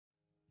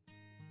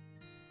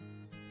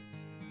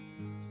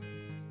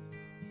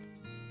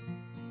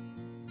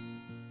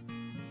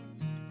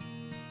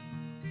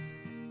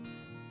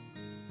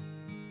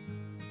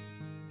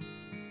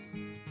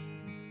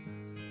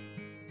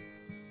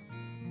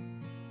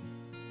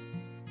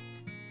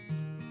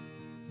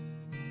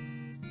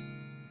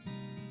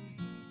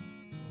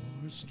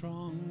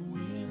strong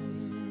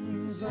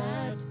winds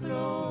that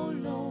blow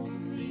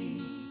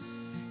lonely,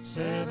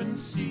 7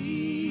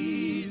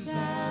 seas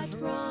that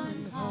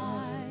run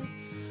high,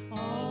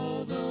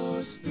 all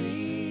those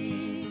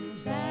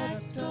things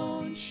that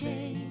don't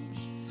change,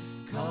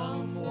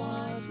 come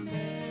what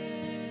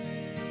may.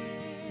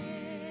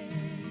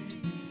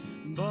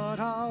 But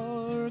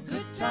our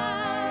good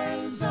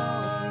times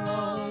are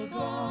all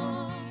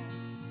gone,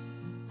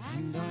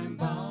 and I'm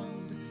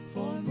bound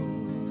for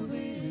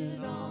moving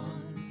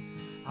on.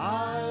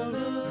 I'll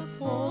look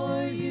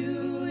for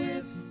you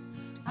if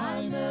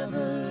I'm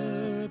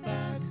ever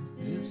back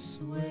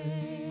this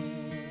way.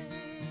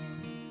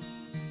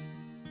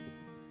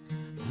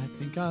 I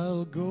think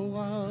I'll go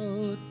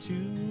out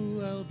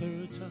to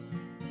Alberta.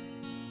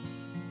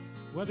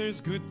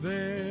 Weather's good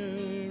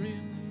there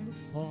in the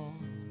fall.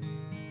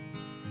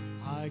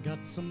 I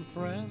got some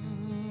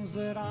friends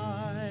that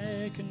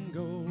I can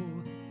go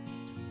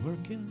to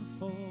working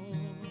for.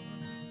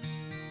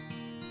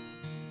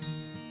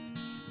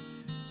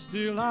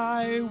 Still,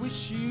 I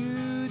wish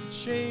you'd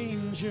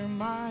change your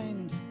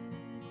mind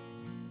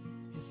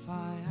if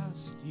I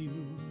asked you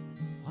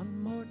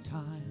one more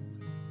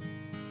time.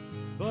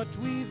 But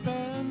we've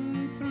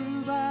been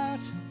through that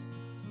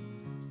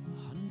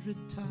 100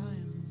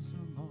 times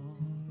or more.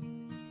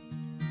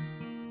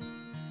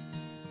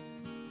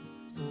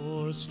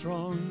 For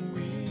strong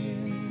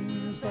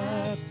winds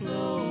that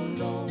blow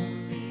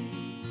lonely,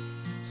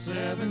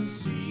 7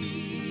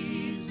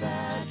 seas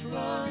that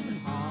run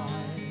high,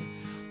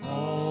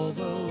 all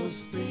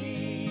those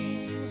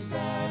things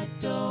that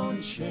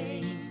don't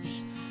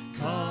change,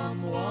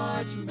 come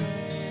what may.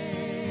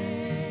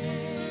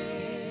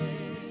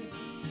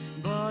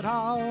 But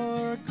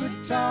our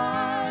good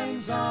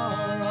times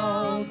are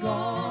all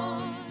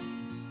gone,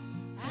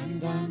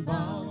 and I'm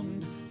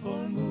bound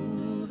for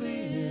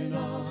moving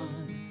on.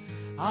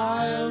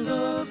 I'll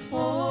look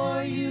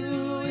for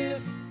you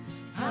if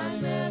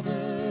I'm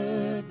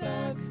ever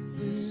back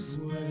this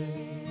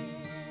way.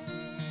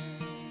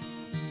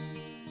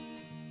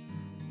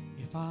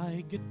 If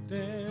I get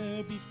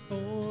there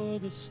before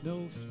the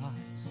snow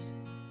flies,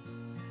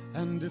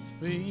 and if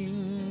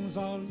things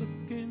are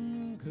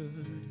looking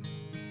good,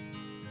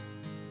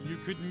 you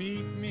could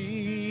meet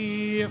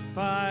me if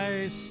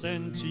I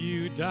sent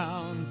you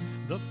down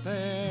the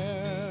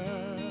fair.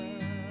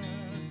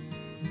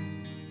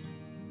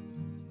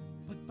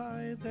 But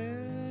by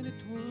then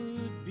it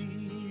would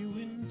be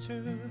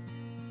winter,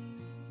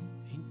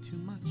 ain't too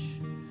much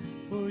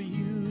for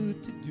you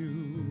to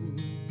do,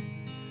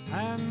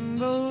 and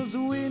those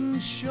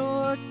winds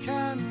sure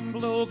can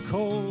blow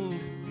cold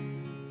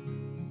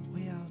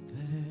way out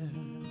there.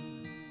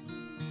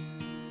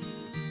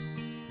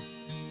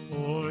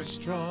 For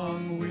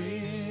strong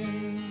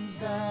winds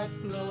that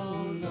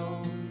blow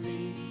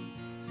lonely,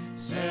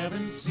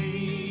 7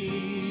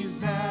 seas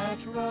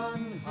that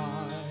run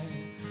high,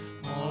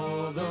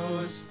 all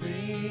those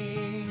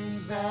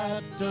things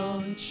that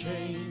don't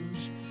change,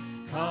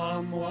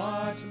 come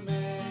what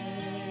may.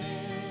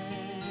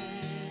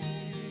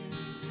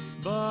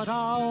 But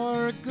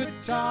our good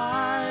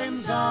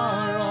times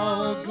are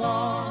all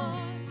gone,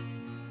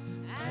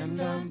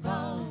 and I'm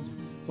bound